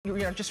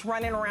just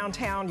running around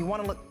town, you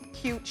want to look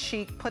cute,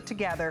 chic, put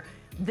together,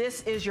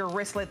 this is your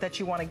wristlet that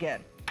you want to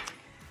get.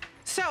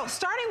 So,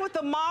 starting with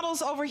the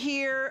models over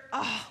here,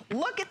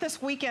 look at this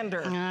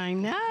weekender. I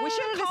know. We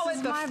should call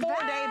it the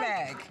 4-day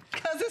bag,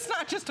 because it's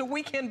not just a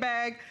weekend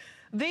bag.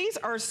 These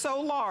are so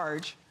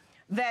large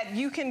that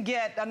you can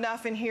get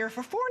enough in here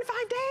for 4 and 5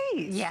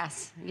 days.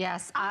 Yes,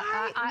 yes.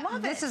 I love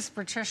it. This is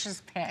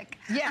Patricia's pick.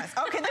 Yes,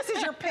 okay, this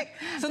is your pick.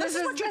 So this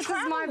is what you're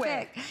traveling with.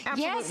 Pick.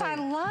 Absolutely. Yes, I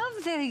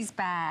love these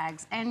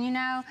bags. And you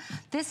know,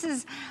 this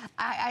is,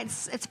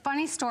 it's a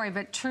funny story,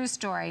 but true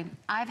story.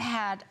 I've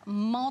had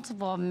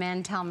multiple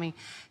men tell me,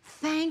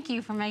 thank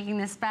you for making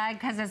this bag,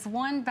 because it's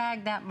one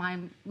bag that my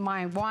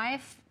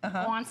wife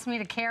wants me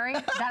to carry,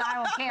 that I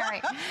will carry.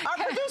 Our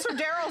producer,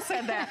 Daryl,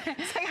 said that.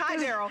 Say hi,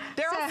 Daryl.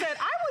 Daryl said,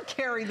 I would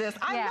carry this.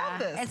 I love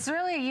this. It's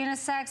really a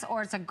unisex,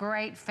 or it's a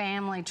great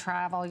family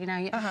travel. You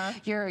know,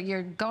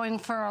 you're going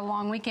for a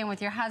long weekend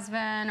with your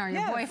husband or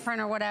your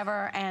boyfriend or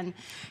whatever, and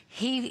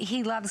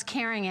he loves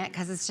carrying it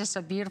because it's just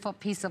a beautiful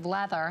piece of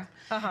leather.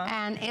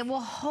 And it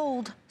will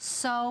hold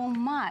so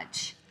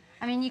much.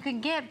 I mean, you can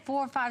get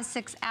 4, 5,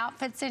 6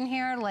 outfits in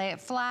here, lay it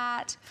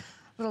flat,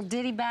 little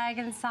ditty bag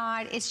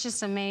inside. It's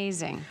just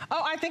amazing.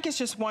 Oh, I think it's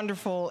just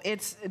wonderful.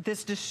 It's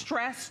this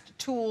distressed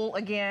tulle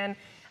again.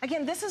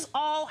 Again, this is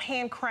all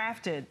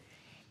handcrafted.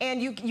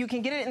 And you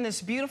can get it in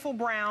this beautiful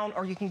brown,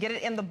 or you can get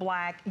it in the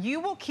black.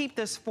 You will keep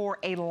this for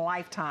a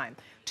lifetime.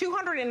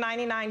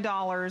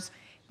 $299.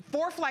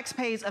 4 flex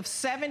pays of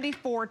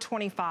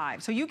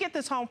 $74.25. So you get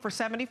this home for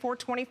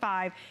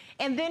 $74.25,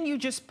 and then you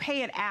just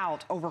pay it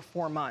out over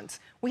 4 months.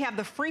 We have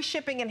the free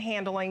shipping and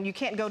handling. You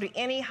can't go to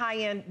any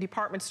high-end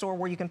department store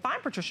where you can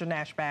find Patricia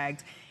Nash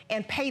bags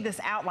and pay this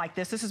out like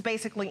this. This is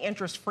basically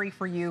interest-free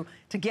for you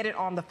to get it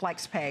on the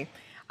flex pay.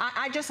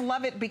 I just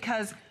love it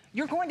because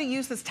you're going to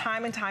use this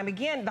time and time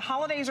again. The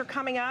holidays are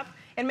coming up,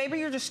 and maybe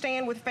you're just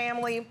staying with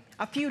family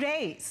a few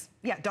days.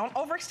 Yeah, don't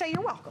overstay,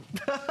 you're welcome.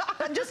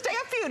 Just stay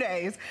a few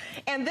days.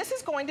 And this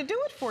is going to do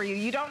it for you.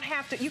 You don't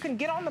have to, you can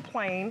get on the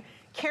plane,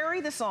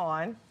 carry this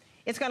on.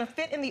 It's gonna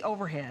fit in the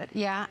overhead.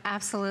 Yeah,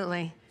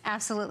 absolutely.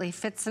 Absolutely,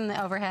 fits in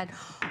the overhead.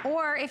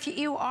 Or if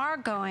you are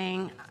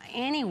going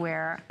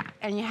anywhere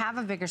and you have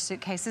a bigger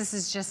suitcase, this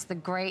is just the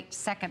great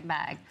second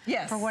bag.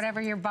 Yes. For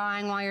whatever you're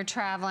buying while you're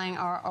traveling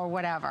or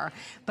whatever.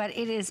 But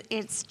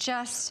it's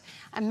just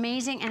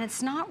amazing, and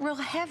it's not real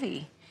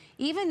heavy.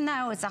 Even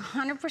though it's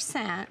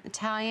 100%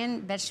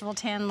 Italian vegetable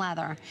tan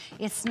leather,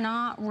 it's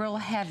not real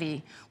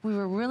heavy. We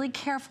were really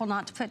careful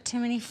not to put too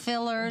many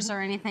fillers or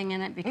anything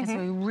in it, because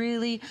we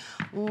really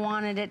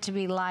wanted it to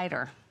be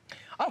lighter.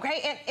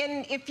 Okay,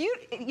 and if you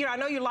know, I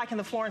know you're liking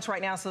the Florence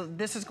right now, so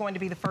this is going to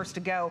be the first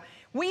to go.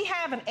 We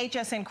have an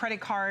HSN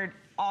credit card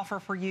offer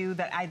for you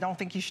that I don't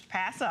think you should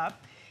pass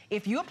up.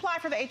 If you apply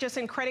for the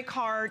HSN credit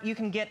card, you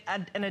can get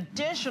an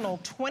additional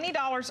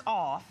 $20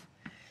 off.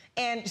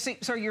 And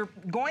so you're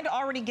going to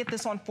already get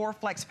this on 4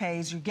 flex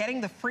pays. You're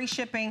getting the free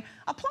shipping.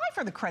 Apply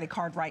for the credit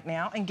card right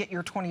now and get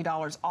your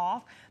 $20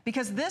 off,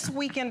 because this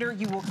weekender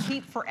you will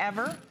keep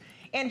forever.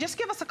 And just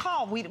give us a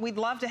call. We'd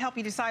love to help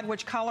you decide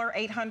which color.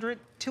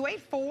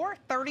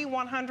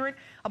 800-284-3100.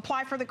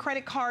 Apply for the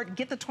credit card.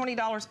 Get the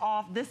 $20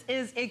 off. This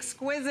is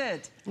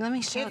exquisite. Let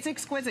me show. It's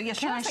exquisite. Yes,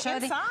 show us the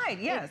inside.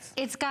 Yes.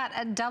 It's got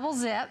a double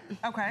zip.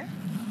 Okay.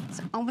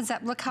 So it opens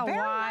up. Look how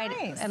wide,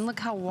 and look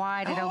how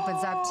wide it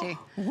opens up to.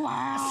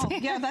 Wow.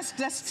 Yeah, that's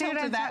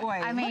tilted that way.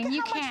 I mean,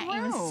 you can't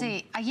even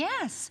see.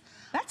 Yes.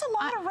 That's a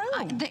lot of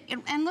room.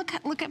 And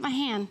look at my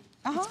hand.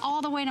 It's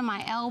all the way to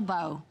my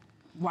elbow.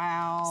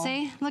 Wow.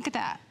 See? Look at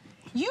that.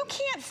 You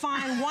can't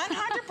find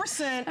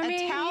 100%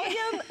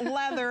 Italian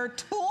leather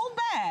tool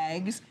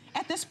bags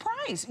at this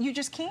price. You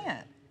just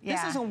can't. Yeah.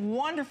 This is a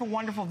wonderful,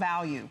 wonderful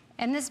value.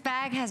 And this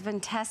bag has been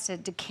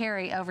tested to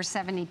carry over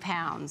 70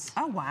 pounds.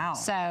 Oh, wow.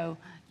 So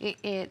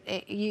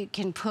you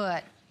can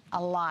put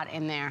a lot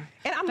in there.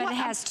 But it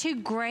has 2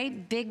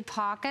 great big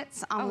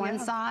pockets on one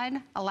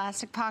side,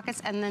 elastic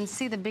pockets, and then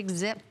see the big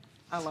zip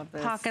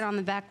pocket on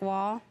the back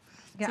wall.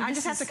 Yeah, so I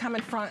just have to come in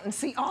front and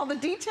see all the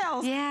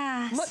details.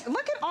 Yes.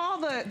 Look at all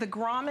the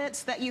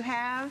grommets that you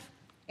have,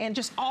 and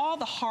just all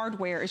the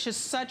hardware. It's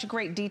just such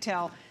great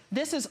detail.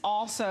 This is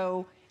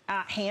also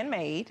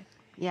handmade.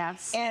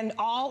 Yes. And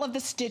all of the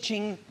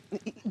stitching,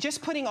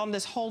 just putting on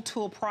this whole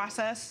tool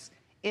process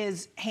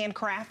is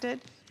handcrafted.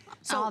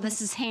 So this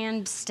is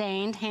hand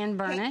stained, hand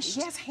burnished.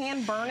 Yes,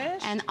 hand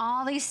burnished. And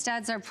all these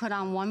studs are put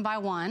on one by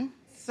one.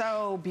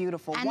 So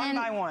beautiful, one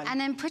by one. And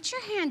then put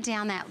your hand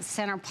down that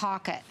center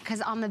pocket,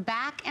 because on the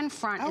back and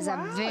front is a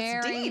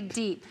very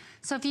deep.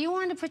 So if you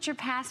wanted to put your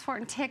passport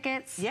and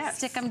tickets,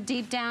 stick them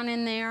deep down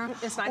in there,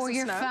 or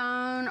your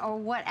phone or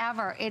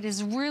whatever, it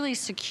is really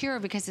secure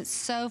because it's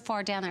so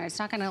far down there. It's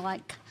not gonna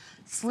like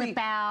slip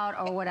out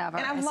or whatever.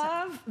 And I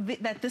love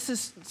that this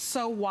is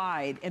so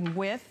wide in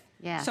width,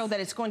 so that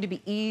it's going to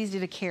be easy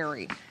to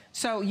carry.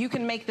 So you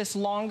can make this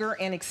longer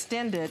and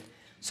extend it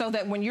so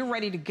that when you're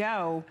ready to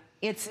go,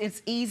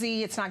 it's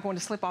easy, it's not going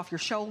to slip off your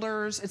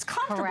shoulders. It's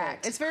comfortable.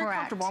 It's very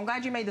comfortable. I'm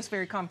glad you made this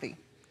very comfy.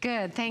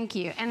 Good, thank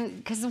you. And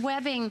because the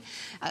webbing,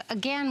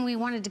 again, we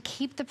wanted to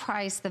keep the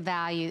price, the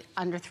value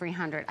under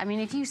 $300. I mean,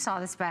 if you saw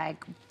this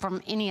bag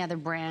from any other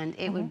brand,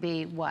 it would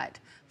be what?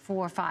 $400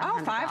 or $500.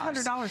 Oh,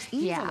 $500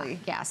 easily.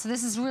 Yeah, so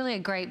this is really a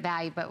great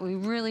value, but we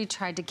really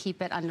tried to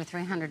keep it under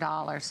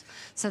 $300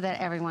 so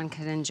that everyone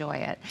could enjoy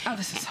it. Oh,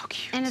 this is so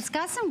cute. And it's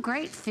got some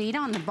great feet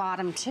on the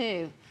bottom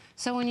too.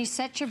 So when you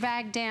set your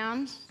bag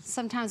down,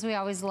 sometimes we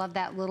always love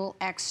that little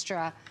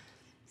extra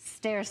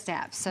stair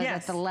step so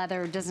that the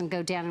leather doesn't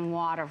go down in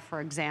water,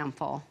 for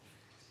example.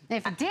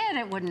 If it did,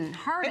 it wouldn't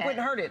hurt it. It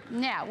wouldn't hurt it.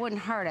 Yeah, it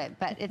wouldn't hurt it,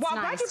 but it's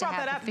nice to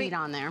have the feet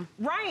on there.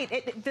 Right,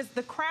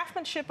 the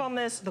craftsmanship on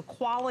this, the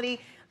quality,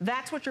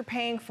 that's what you're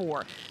paying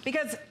for.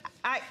 Because,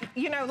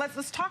 you know,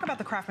 let's talk about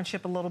the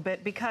craftsmanship a little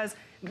bit, because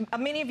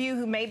many of you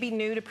who may be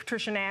new to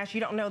Patricia Nash, you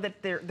don't know that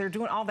they're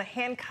doing all the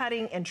hand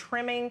cutting and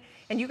trimming,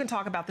 and you can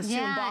talk about this too,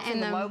 embossing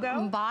the logo.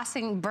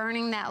 Embossing,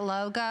 burning that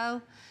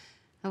logo.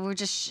 And we're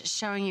just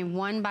showing you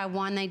one by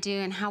one they do,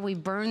 and how we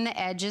burn the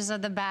edges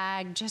of the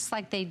bag just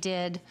like they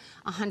did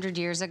 100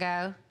 years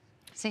ago.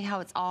 See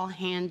how it's all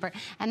hand burned?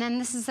 And then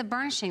this is the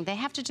burnishing. They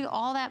have to do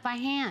all that by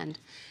hand.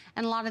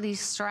 And a lot of these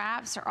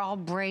straps are all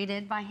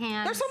braided by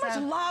hand. There's so much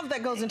love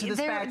that goes into this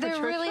bag, Patricia.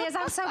 There really is.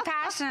 I'm so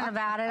passionate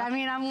about it. I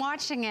mean, I'm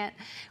watching it.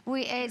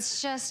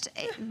 It's just,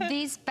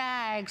 these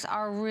bags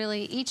are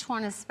really, each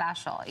one is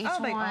special. Each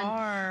one, they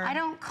are. I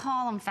don't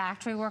call them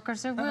factory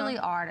workers. They're really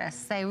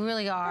artists. They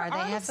really are. They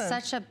have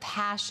such a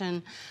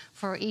passion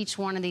for each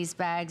one of these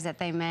bags that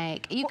they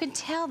make. You can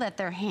tell that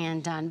they're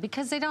hand done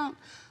because they don't,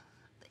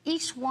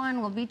 each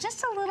one will be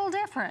just a little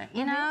different,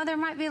 you know? There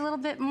might be a little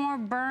bit more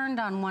burned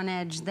on one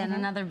edge than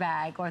another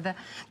bag, or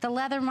the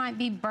leather might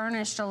be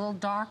burnished a little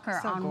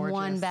darker on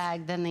one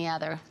bag than the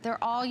other.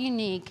 They're all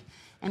unique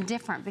and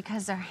different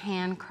because they're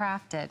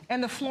handcrafted.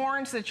 And the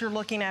Florence that you're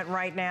looking at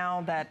right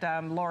now that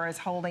Laura is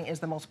holding is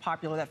the most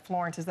popular. That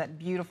Florence is that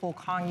beautiful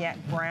cognac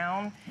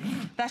brown.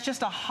 That's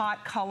just a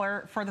hot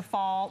color for the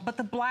fall, but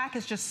the black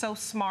is just so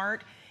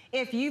smart.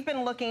 If you've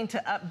been looking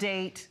to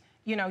update,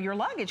 you know, your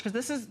luggage,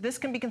 because this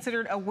can be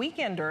considered a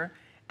weekender,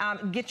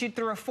 get you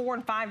through a 4-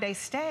 and 5-day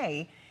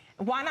stay.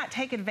 Why not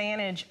take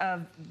advantage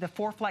of the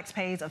 4 flex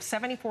pays of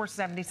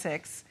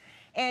 $74.76,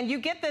 and you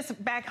get this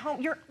back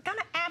home? You're gonna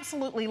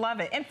absolutely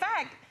love it. In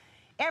fact,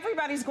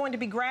 everybody's going to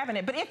be grabbing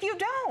it, but if you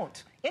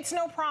don't, it's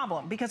no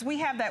problem, because we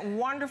have that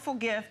wonderful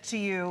gift to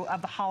you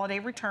of the holiday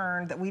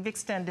return that we've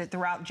extended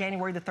throughout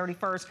January the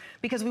 31st,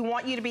 because we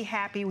want you to be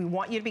happy, we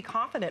want you to be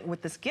confident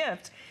with this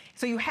gift.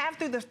 So you have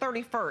through the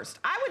 31st.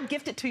 I would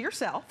gift it to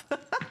yourself.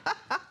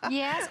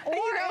 Yes, or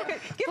you know,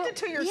 gift it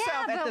to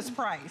yourself at this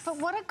price. But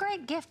what a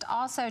great gift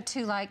also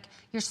to, like,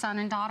 your son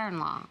and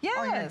daughter-in-law.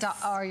 Yes.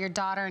 Or your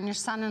daughter and your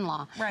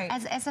son-in-law. Right.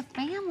 As a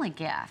family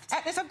gift.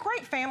 It's a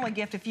great family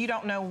gift if you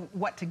don't know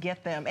what to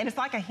get them. And it's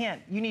like a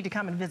hint. You need to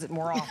come and visit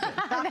more often.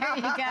 There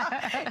you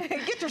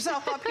go. Get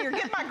yourself up here.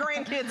 Get my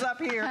grandkids up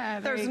here.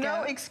 There's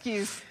no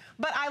excuse.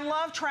 But I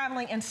love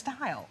traveling in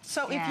style.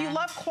 So if you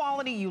love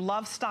quality, you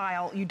love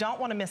style, you don't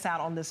want to miss out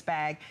on this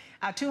bag.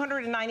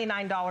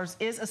 $299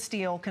 is a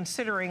steal,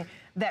 considering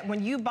that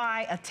when you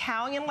buy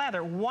Italian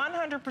leather,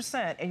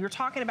 100%, and you're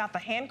talking about the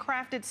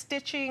handcrafted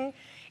stitching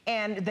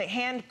and the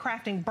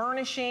handcrafting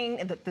burnishing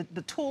and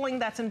the tooling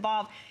that's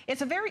involved,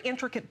 it's a very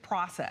intricate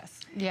process.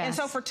 Yes. And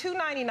so for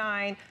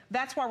 $299,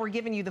 that's why we're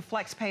giving you the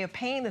flex pay of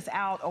paying this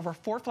out over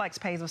 4 flex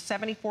pays of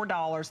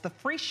 $74, the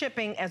free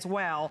shipping as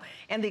well,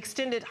 and the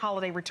extended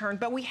holiday return.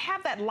 But we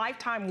have that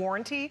lifetime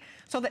warranty,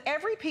 so that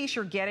every piece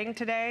you're getting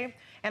today,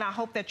 and I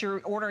hope that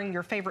you're ordering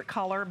your favorite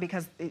color,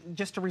 because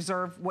just to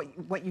reserve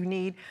what you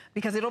need,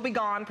 because it'll be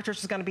gone.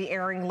 Patricia's going to be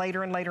airing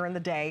later and later in the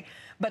day.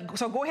 But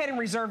so go ahead and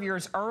reserve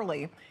yours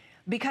early,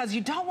 because you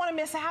don't want to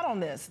miss out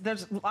on this.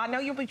 I know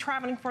you'll be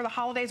traveling for the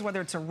holidays,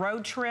 whether it's a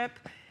road trip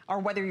or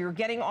whether you're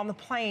getting on the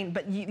plane,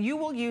 but you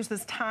will use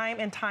this time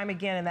and time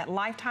again, and that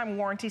lifetime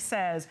warranty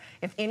says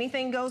if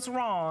anything goes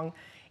wrong,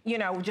 you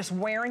know, just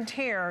wear and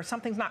tear,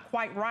 something's not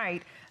quite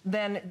right,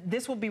 then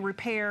this will be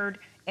repaired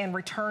and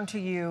returned to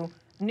you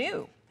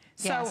new.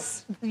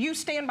 Yes. So you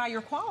stand by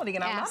your quality,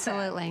 and I love that.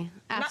 Absolutely.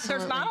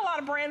 There's not a lot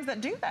of brands that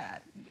do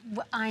that.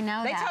 Well, I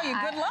know they that. Tell you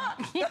good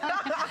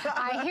luck.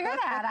 I hear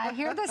that. I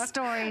hear the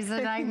stories,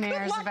 the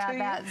nightmares about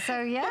that.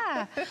 So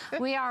yeah,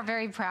 we are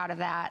very proud of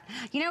that.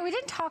 You know, we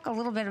did talk a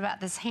little bit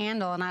about this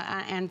handle,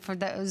 and for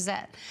those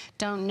that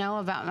don't know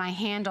about my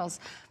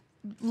handles,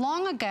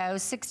 long ago,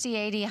 60,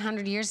 80,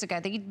 100 years ago,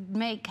 they'd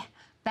make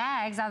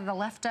bags out of the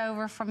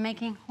leftover from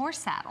making horse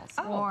saddles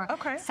or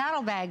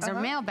saddlebags or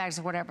mail bags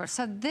or whatever.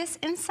 So this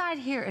inside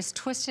here is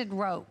twisted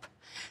rope.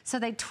 So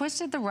they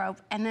twisted the rope,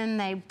 and then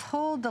they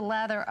pulled the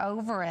leather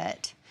over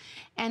it,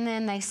 and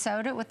then they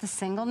sewed it with the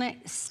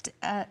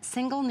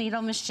single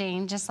needle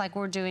machine, just like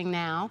we're doing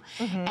now,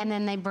 and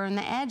then they burned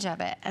the edge of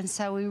it. And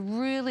so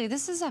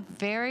this is a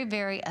very,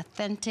 very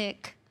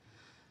authentic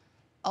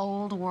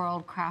old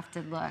world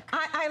crafted look.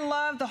 I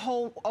love the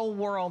whole old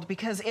world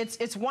because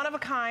it's one of a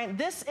kind.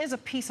 This is a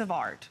piece of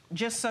art,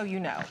 just so you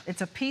know.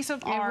 It's a piece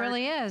of art. It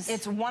really is.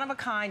 It's one of a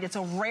kind. It's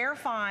a rare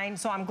find.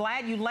 So I'm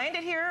glad you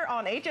landed here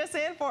on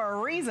HSN for a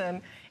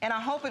reason. And I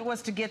hope it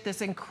was to get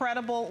this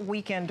incredible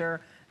weekender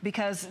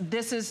because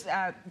this is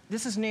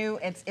new.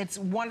 It's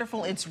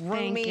wonderful. It's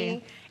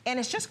roomy. And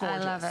it's just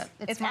gorgeous. I love it.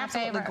 It's my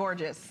absolutely favorite.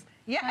 Gorgeous.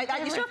 Yeah,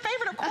 it's your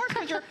favorite, of course,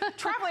 because you're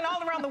traveling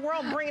all around the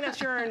world bringing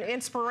us your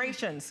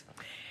inspirations.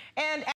 And